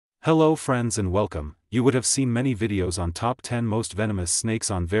Hello friends and welcome. You would have seen many videos on top 10 most venomous snakes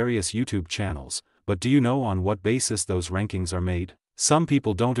on various YouTube channels, but do you know on what basis those rankings are made? Some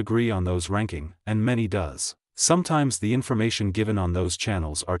people don't agree on those ranking, and many does. Sometimes the information given on those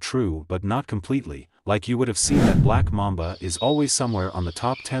channels are true but not completely, like you would have seen that Black Mamba is always somewhere on the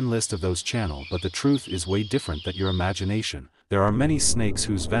top 10 list of those channel, but the truth is way different than your imagination. There are many snakes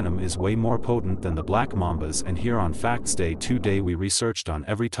whose venom is way more potent than the Black Mambas, and here on Facts Day today we researched on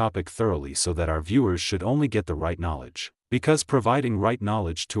every topic thoroughly so that our viewers should only get the right knowledge. Because providing right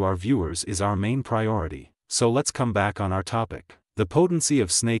knowledge to our viewers is our main priority. So let's come back on our topic. The potency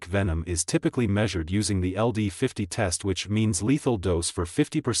of snake venom is typically measured using the LD50 test, which means lethal dose for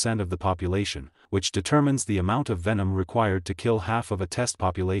 50% of the population, which determines the amount of venom required to kill half of a test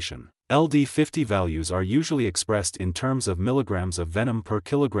population. LD50 values are usually expressed in terms of milligrams of venom per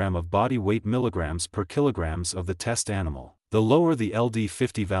kilogram of body weight, milligrams per kilograms of the test animal. The lower the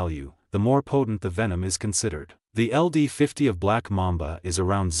LD50 value, the more potent the venom is considered. The LD50 of Black Mamba is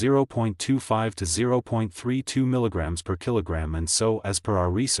around 0.25 to 0.32 milligrams per kilogram, and so as per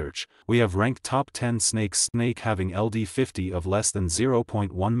our research, we have ranked top 10 snakes having LD50 of less than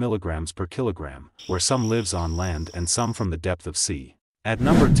 0.1 milligrams per kilogram, where some lives on land and some from the depth of sea. At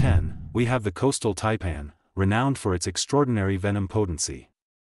number 10, we have the coastal taipan, renowned for its extraordinary venom potency.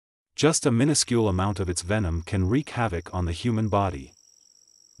 Just a minuscule amount of its venom can wreak havoc on the human body.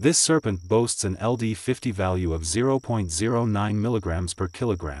 This serpent boasts an LD50 value of 0.09 milligrams per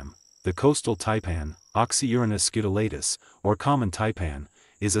kilogram. The coastal taipan, Oxyurinus scutellatus, or common taipan,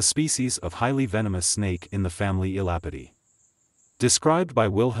 is a species of highly venomous snake in the family Elapidae. Described by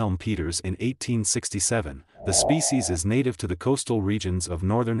Wilhelm Peters in 1867, the species is native to the coastal regions of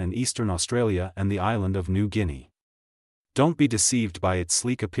northern and eastern Australia and the island of New Guinea. Don't be deceived by its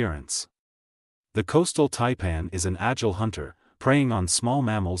sleek appearance. The coastal taipan is an agile hunter, preying on small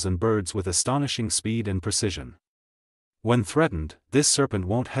mammals and birds with astonishing speed and precision. When threatened, this serpent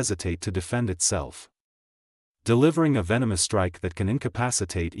won't hesitate to defend itself, delivering a venomous strike that can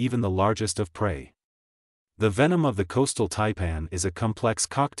incapacitate even the largest of prey. The venom of the coastal taipan is a complex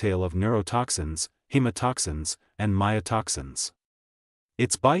cocktail of neurotoxins, hemotoxins, and myotoxins.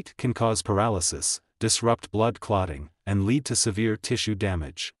 Its bite can cause paralysis, disrupt blood clotting, and lead to severe tissue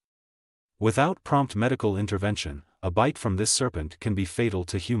damage. Without prompt medical intervention, a bite from this serpent can be fatal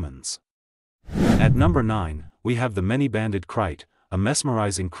to humans. At number 9, we have the many-banded kite, a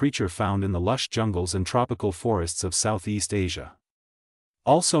mesmerizing creature found in the lush jungles and tropical forests of Southeast Asia.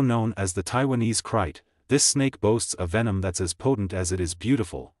 Also known as the Taiwanese kite, this snake boasts a venom that's as potent as it is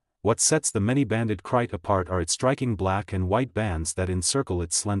beautiful. What sets the many-banded kite apart are its striking black and white bands that encircle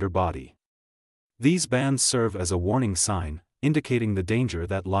its slender body. These bands serve as a warning sign, indicating the danger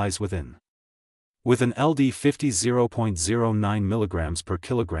that lies within. With an LD50 0.09 milligrams per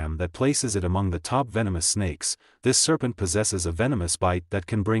kilogram that places it among the top venomous snakes, this serpent possesses a venomous bite that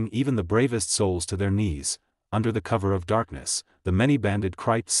can bring even the bravest souls to their knees. Under the cover of darkness, the many-banded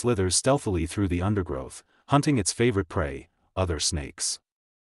kite slithers stealthily through the undergrowth, hunting its favorite prey, other snakes.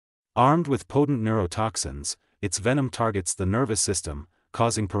 Armed with potent neurotoxins, its venom targets the nervous system,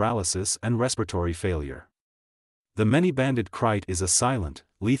 causing paralysis and respiratory failure. The many-banded kite is a silent,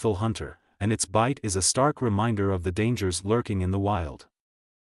 lethal hunter, and its bite is a stark reminder of the dangers lurking in the wild.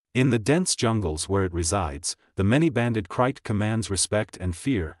 In the dense jungles where it resides, the many-banded kite commands respect and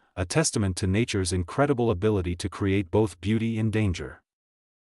fear, a testament to nature's incredible ability to create both beauty and danger.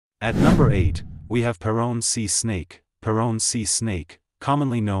 At number 8, we have Peron sea snake. Peron sea snake,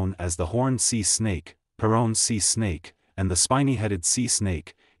 commonly known as the horned sea snake, Peron sea snake, and the spiny-headed sea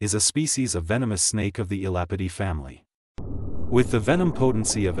snake, is a species of venomous snake of the Elapidae family. With the venom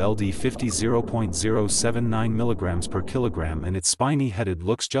potency of LD50 0.079 milligrams per kilogram and its spiny-headed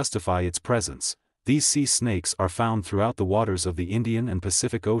looks justify its presence, these sea snakes are found throughout the waters of the Indian and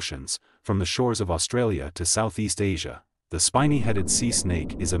Pacific Oceans, from the shores of Australia to Southeast Asia. The spiny-headed sea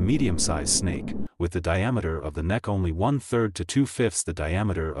snake is a medium-sized snake, with the diameter of the neck only 1/3 to 2/5 the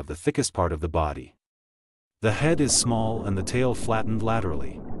diameter of the thickest part of the body. The head is small and the tail flattened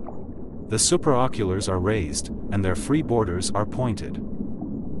laterally. The supraoculars are raised, and their free borders are pointed.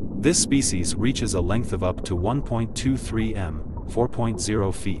 This species reaches a length of up to 1.23 m,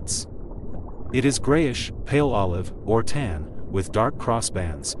 4.0 feet. It is grayish, pale olive, or tan, with dark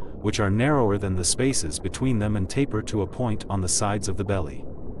crossbands, which are narrower than the spaces between them and taper to a point on the sides of the belly.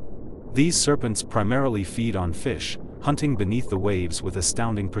 These serpents primarily feed on fish, hunting beneath the waves with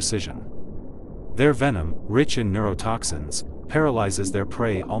astounding precision. Their venom, rich in neurotoxins, paralyzes their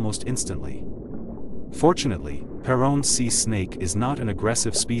prey almost instantly. Fortunately, Peron sea snake is not an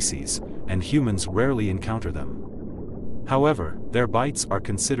aggressive species, and humans rarely encounter them. However, their bites are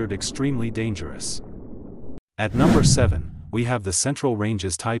considered extremely dangerous. At number 7, we have the Central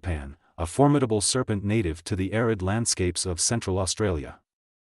Ranges taipan, a formidable serpent native to the arid landscapes of Central Australia.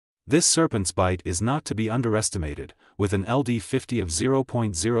 This serpent's bite is not to be underestimated, with an LD50 of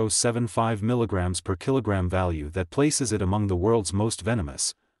 0.075 mg per kilogram value that places it among the world's most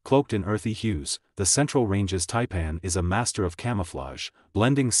venomous. Cloaked in earthy hues, the Central Ranges taipan is a master of camouflage,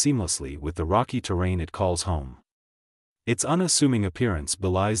 blending seamlessly with the rocky terrain it calls home. Its unassuming appearance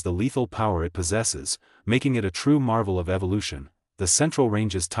belies the lethal power it possesses, making it a true marvel of evolution. The Central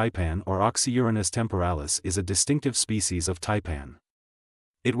Ranges taipan or Oxyuranus temporalis is a distinctive species of taipan.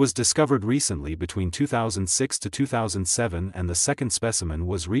 It was discovered recently between 2006 to 2007 and the second specimen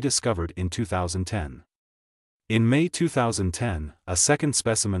was rediscovered in 2010. In May 2010, a second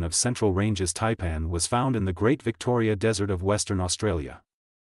specimen of Central Ranges taipan was found in the Great Victoria Desert of Western Australia.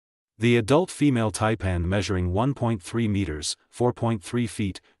 The adult female taipan, measuring 1.3 meters (4.3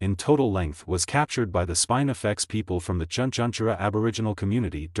 feet) in total length, was captured by the Spinifex people from the Tjantjantjara Aboriginal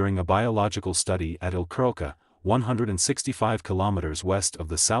community during a biological study at Ilkurlka, 165 kilometers west of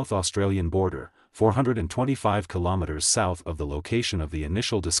the South Australian border, 425 kilometers south of the location of the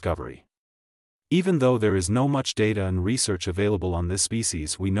initial discovery. Even though there is no much data and research available on this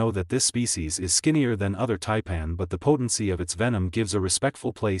species, we know that this species is skinnier than other taipan, but the potency of its venom gives a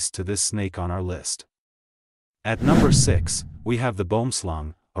respectful place to this snake on our list. At number 6, we have the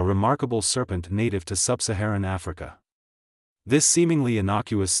boomslang, a remarkable serpent native to sub-Saharan Africa. This seemingly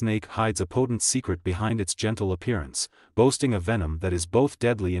innocuous snake hides a potent secret behind its gentle appearance, boasting a venom that is both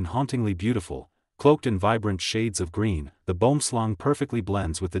deadly and hauntingly beautiful. Cloaked in vibrant shades of green, the boomslang perfectly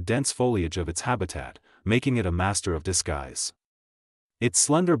blends with the dense foliage of its habitat, making it a master of disguise. Its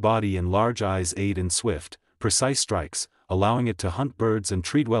slender body and large eyes aid in swift, precise strikes, allowing it to hunt birds and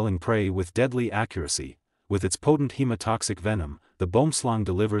tree-dwelling prey with deadly accuracy. With its potent hemotoxic venom, the boomslang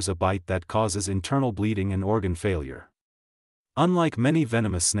delivers a bite that causes internal bleeding and organ failure. Unlike many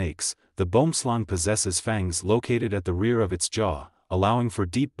venomous snakes, the boomslang possesses fangs located at the rear of its jaw, allowing for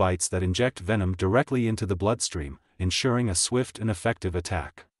deep bites that inject venom directly into the bloodstream, ensuring a swift and effective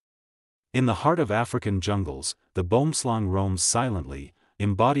attack. In the heart of African jungles, the boomslang roams silently,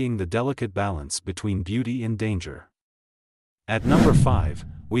 embodying the delicate balance between beauty and danger. At number 5,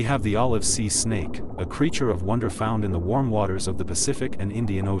 we have the olive sea snake, a creature of wonder found in the warm waters of the Pacific and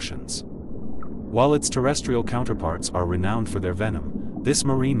Indian Oceans. While its terrestrial counterparts are renowned for their venom, this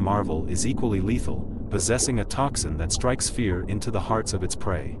marine marvel is equally lethal, possessing a toxin that strikes fear into the hearts of its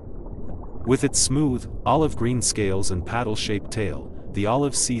prey. With its smooth, olive-green scales and paddle-shaped tail, the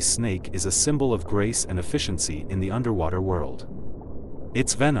olive sea snake is a symbol of grace and efficiency in the underwater world.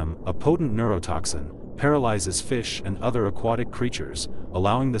 Its venom, a potent neurotoxin, paralyzes fish and other aquatic creatures,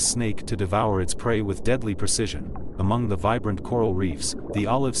 allowing the snake to devour its prey with deadly precision. Among the vibrant coral reefs, the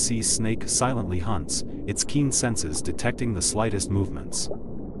olive sea snake silently hunts, its keen senses detecting the slightest movements.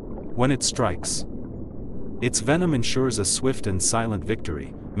 When it strikes, its venom ensures a swift and silent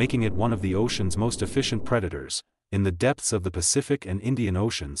victory, making it one of the ocean's most efficient predators. In the depths of the Pacific and Indian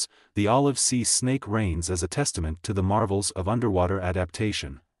Oceans, the olive sea snake reigns as a testament to the marvels of underwater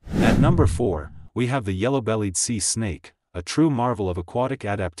adaptation. At number 4, we have the yellow-bellied sea snake, a true marvel of aquatic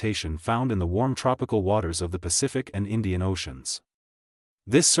adaptation found in the warm tropical waters of the Pacific and Indian Oceans.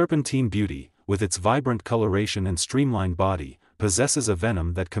 This serpentine beauty, with its vibrant coloration and streamlined body, possesses a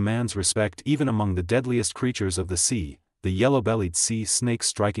venom that commands respect even among the deadliest creatures of the sea. The yellow-bellied sea snake's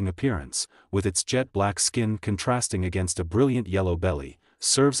striking appearance, with its jet-black skin contrasting against a brilliant yellow belly,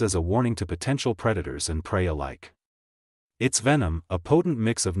 serves as a warning to potential predators and prey alike. Its venom, a potent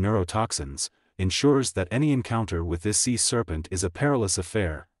mix of neurotoxins, ensures that any encounter with this sea serpent is a perilous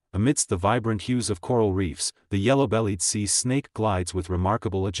affair. Amidst the vibrant hues of coral reefs, the yellow-bellied sea snake glides with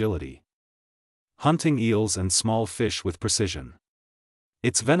remarkable agility, hunting eels and small fish with precision.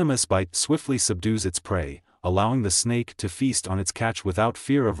 Its venomous bite swiftly subdues its prey, allowing the snake to feast on its catch without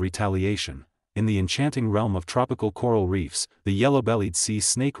fear of retaliation. In the enchanting realm of tropical coral reefs, the yellow-bellied sea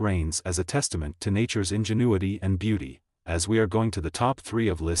snake reigns as a testament to nature's ingenuity and beauty. As we are going to the top 3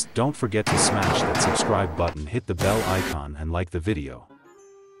 of list, don't forget to smash that subscribe button, hit the bell icon and like the video.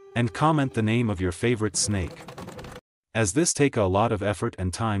 And comment the name of your favorite snake, as this take a lot of effort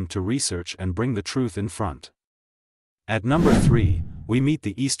and time to research and bring the truth in front. At number 3, we meet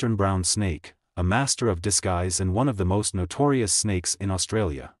the eastern brown snake, a master of disguise and one of the most notorious snakes in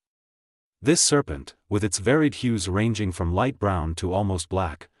Australia. This serpent, with its varied hues ranging from light brown to almost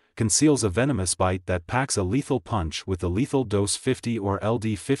black, conceals a venomous bite that packs a lethal punch with a lethal dose 50 or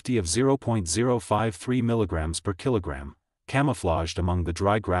LD50 of 0.053 mg per kilogram. Camouflaged among the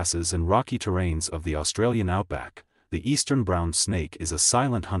dry grasses and rocky terrains of the Australian outback, the eastern brown snake is a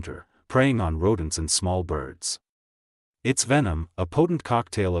silent hunter, preying on rodents and small birds. Its venom, a potent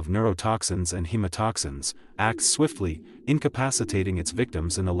cocktail of neurotoxins and hemotoxins, acts swiftly, incapacitating its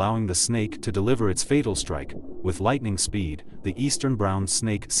victims and allowing the snake to deliver its fatal strike. With lightning speed, the eastern brown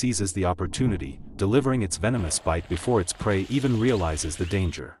snake seizes the opportunity, delivering its venomous bite before its prey even realizes the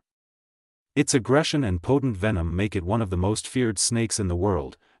danger. Its aggression and potent venom make it one of the most feared snakes in the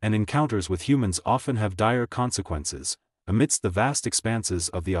world, and encounters with humans often have dire consequences. Amidst the vast expanses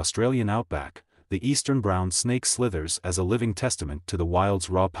of the Australian outback, the eastern brown snake slithers as a living testament to the wild's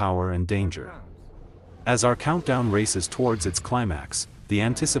raw power and danger. As our countdown races towards its climax, the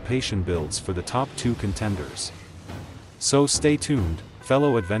anticipation builds for the top 2 contenders. So stay tuned,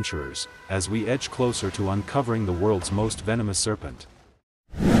 fellow adventurers, as we edge closer to uncovering the world's most venomous serpent.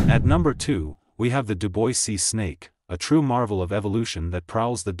 At number 2, we have the Dubois sea snake, a true marvel of evolution that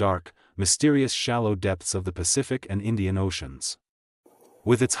prowls the dark, mysterious shallow depths of the Pacific and Indian Oceans.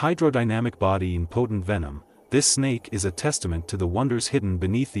 With its hydrodynamic body and potent venom, this snake is a testament to the wonders hidden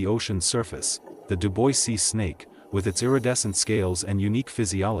beneath the ocean's surface. The Dubois sea snake, with its iridescent scales and unique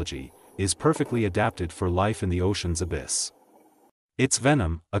physiology, is perfectly adapted for life in the ocean's abyss. Its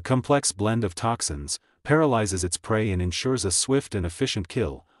venom, a complex blend of toxins, paralyzes its prey and ensures a swift and efficient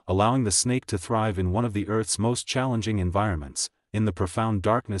kill, allowing the snake to thrive in one of the Earth's most challenging environments. In the profound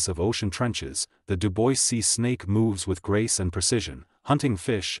darkness of ocean trenches, the Dubois sea snake moves with grace and precision, hunting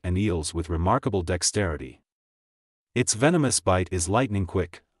fish and eels with remarkable dexterity. Its venomous bite is lightning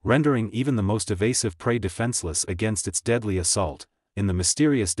quick, rendering even the most evasive prey defenseless against its deadly assault. In the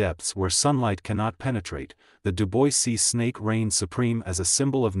mysterious depths where sunlight cannot penetrate, the Dubois sea snake reigns supreme as a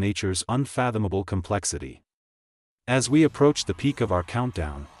symbol of nature's unfathomable complexity. As we approach the peak of our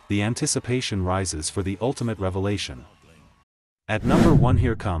countdown, the anticipation rises for the ultimate revelation. At number 1,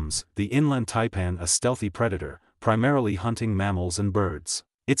 here comes the inland taipan, a stealthy predator, primarily hunting mammals and birds.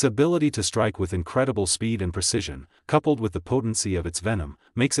 Its ability to strike with incredible speed and precision, coupled with the potency of its venom,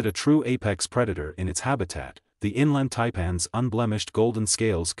 makes it a true apex predator in its habitat. The inland taipan's unblemished golden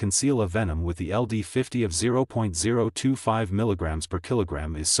scales conceal a venom with the LD50 of 0.025 mg per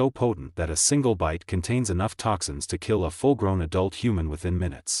kilogram is so potent that a single bite contains enough toxins to kill a full-grown adult human within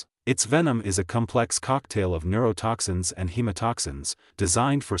minutes. Its venom is a complex cocktail of neurotoxins and hemotoxins,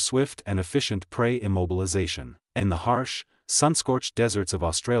 designed for swift and efficient prey immobilization. In the harsh, sun-scorched deserts of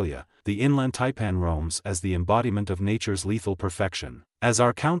Australia, the inland taipan roams as the embodiment of nature's lethal perfection. As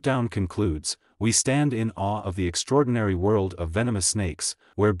our countdown concludes, we stand in awe of the extraordinary world of venomous snakes,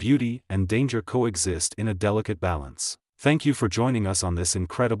 where beauty and danger coexist in a delicate balance. Thank you for joining us on this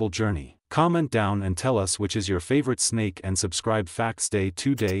incredible journey. Comment down and tell us which is your favorite snake, and subscribe. Facts Day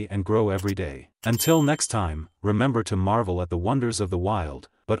today and grow every day. Until next time, remember to marvel at the wonders of the wild,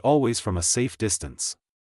 but always from a safe distance.